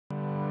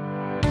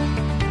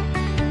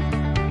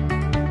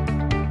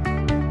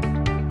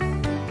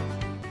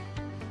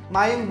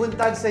Mayong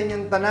buntag sa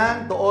inyong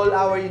tanan, to all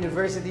our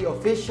university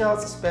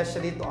officials,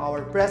 especially to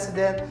our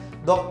President,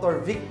 Dr.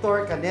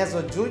 Victor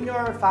Canezo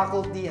Jr.,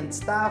 faculty and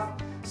staff,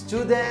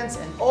 students,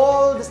 and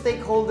all the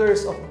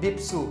stakeholders of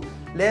BiPSU,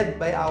 led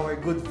by our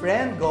good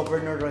friend,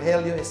 Governor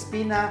Rogelio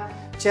Espina,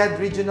 CHTE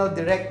Regional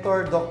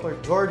Director, Dr.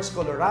 George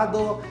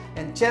Colorado,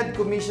 and CHTE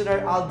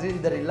Commissioner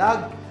Aldrin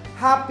Darilag.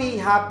 Happy,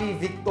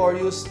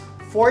 victorious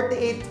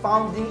 48th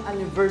founding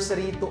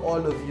anniversary to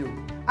all of you.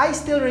 I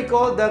still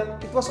recall that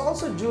it was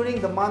also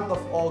during the month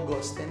of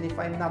August, and if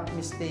I'm not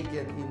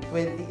mistaken, in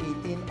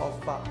 2018 of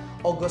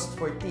August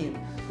 14,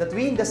 that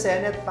we in the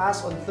Senate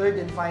passed on third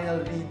and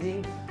final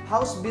reading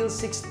House Bill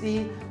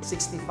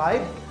 6065,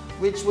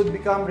 which would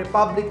become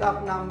Republic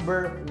Act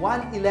number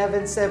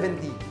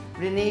 11170,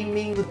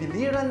 renaming the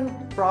Biliran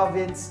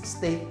Province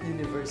State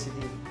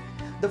University.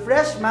 The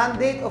fresh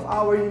mandate of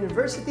our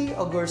university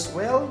augurs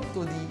well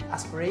to the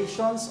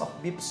aspirations of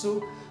BiPSU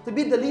to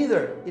be the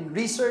leader in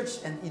research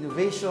and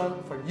innovation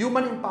for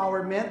human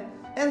empowerment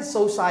and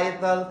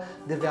societal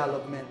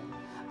development.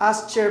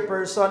 As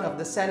chairperson of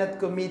the Senate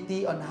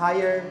Committee on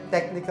Higher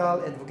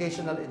Technical and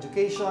Vocational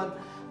Education,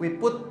 we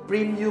put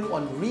premium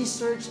on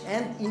research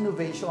and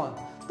innovation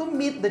to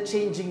meet the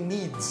changing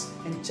needs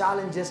and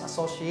challenges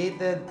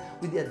associated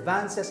with the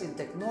advances in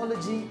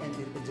technology and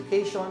in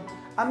education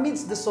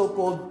amidst the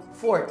so-called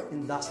Fourth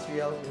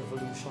Industrial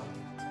Revolution.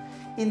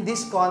 In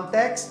this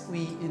context,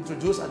 we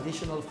introduce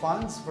additional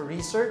funds for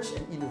research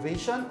and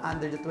innovation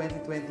under the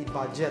 2020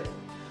 budget.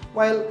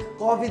 While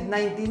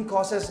COVID-19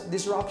 causes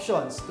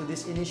disruptions to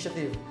this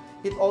initiative,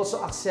 it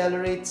also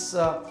accelerates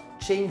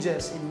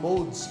changes in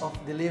modes of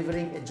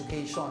delivering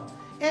education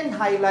and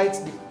highlights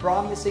the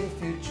promising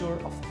future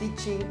of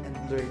teaching and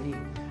learning,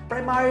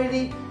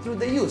 primarily through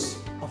the use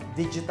of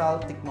digital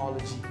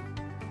technology.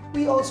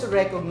 We also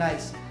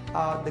recognize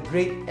the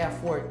great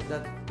effort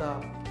that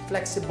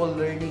flexible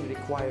learning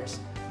requires,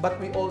 but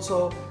we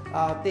also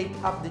take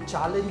up the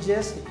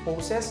challenges it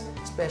poses,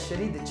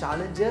 especially the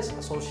challenges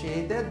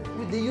associated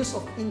with the use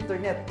of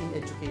internet in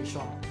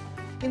education.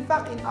 In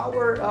fact, in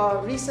our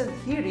recent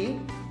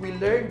hearing, we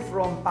learned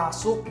from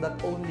PASUK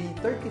that only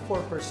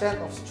 34%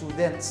 of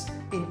students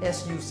in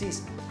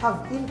SUCs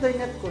have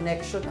internet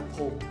connection at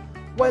home.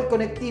 While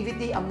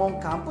connectivity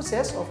among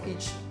campuses of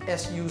each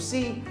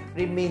SUC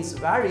remains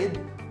varied,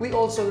 we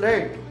also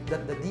learned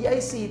that the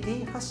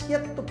DICT has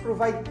yet to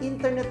provide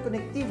internet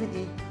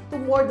connectivity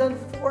to more than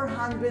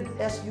 400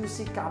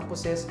 SUC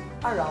campuses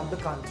around the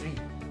country.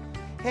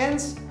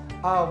 Hence,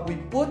 we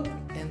put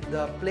and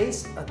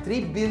placed a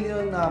 3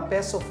 billion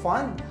peso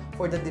fund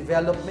for the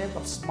development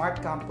of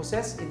smart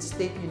campuses in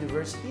state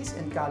universities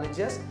and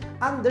colleges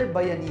under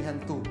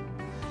Bayanihan 2.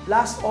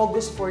 Last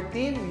August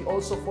 14, we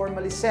also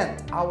formally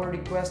sent our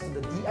request to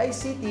the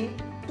DICT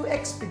to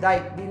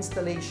expedite the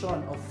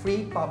installation of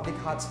free public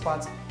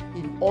hotspots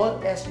in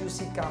all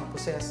SUC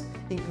campuses,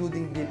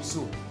 including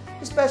BiPSU,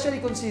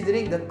 especially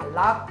considering that a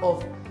lot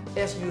of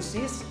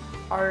SUCs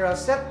are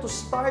set to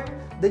start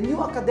the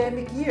new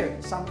academic year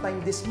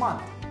sometime this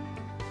month.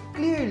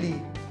 Clearly,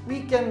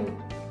 we can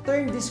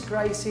turn this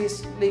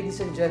crisis,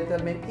 ladies and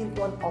gentlemen,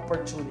 into an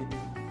opportunity.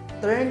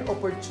 Turn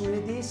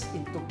opportunities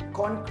into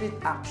concrete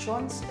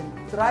actions and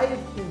thrive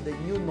in the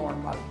new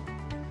normal.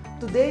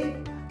 Today,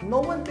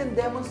 no one can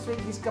demonstrate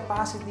this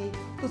capacity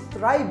to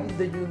thrive in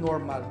the new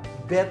normal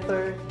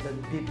better than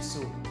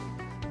BiPSU.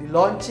 The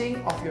launching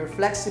of your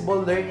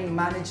flexible learning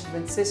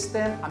management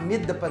system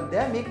amid the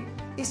pandemic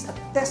is a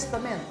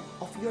testament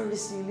of your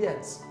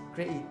resilience,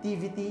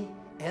 creativity,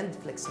 and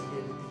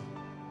flexibility.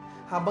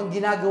 Habang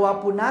ginagawa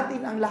po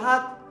natin ang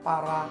lahat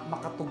para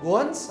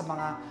makatugon sa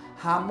mga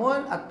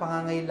hamon at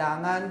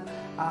pangangailangan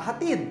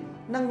hatid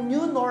ng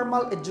new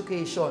normal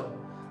education,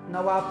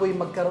 nawa po'y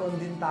magkaroon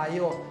din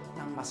tayo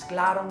ng mas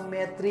klarong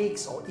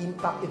metrics o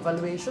impact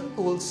evaluation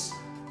tools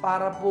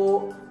para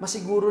po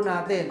masiguro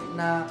natin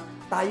na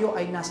tayo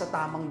ay nasa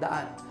tamang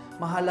daan.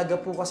 Mahalaga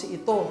po kasi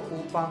ito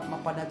upang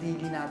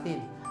mapanatili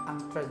natin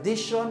ang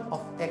tradition of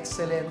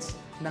excellence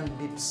ng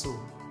BiPSU.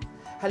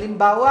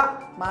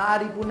 Halimbawa,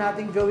 maaari po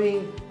natin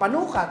gawing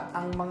panukat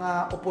ang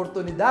mga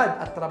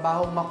oportunidad at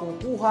trabahong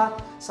makukuha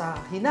sa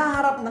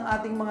hinaharap ng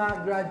ating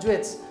mga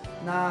graduates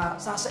na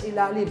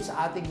sasailalim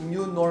sa ating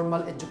new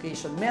normal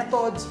education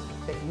methods,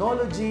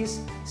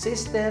 technologies,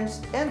 systems,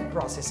 and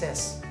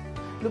processes.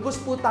 Lubos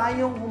po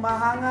tayong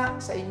humahanga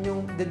sa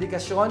inyong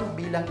dedikasyon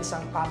bilang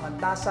isang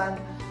pamantasan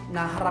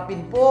na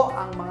harapin po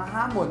ang mga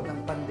hamon ng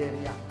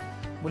pandemya.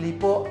 Muli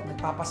po,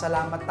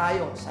 nagpapasalamat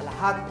tayo sa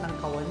lahat ng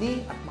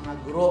kawani at mga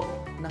guro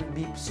ng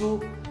BiPSU,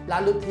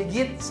 lalo't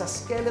higit sa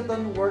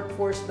skeleton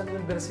workforce ng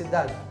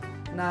universidad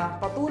na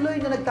patuloy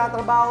na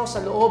nagtatrabaho sa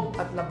loob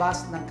at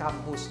labas ng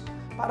campus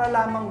para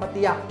lamang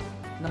matiyak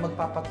na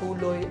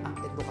magpapatuloy ang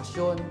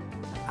edukasyon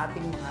ng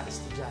ating mga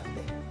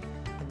estudyante.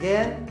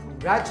 Again,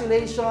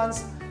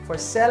 congratulations for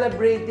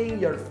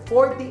celebrating your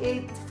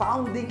 48th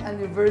founding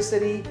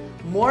anniversary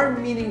more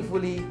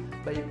meaningfully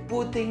by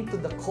putting to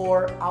the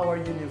core our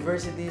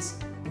university's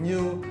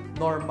new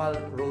normal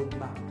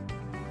roadmap.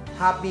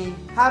 Happy,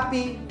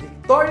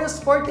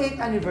 victorious 48th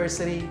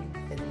anniversary,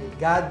 and may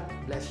God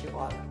bless you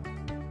all.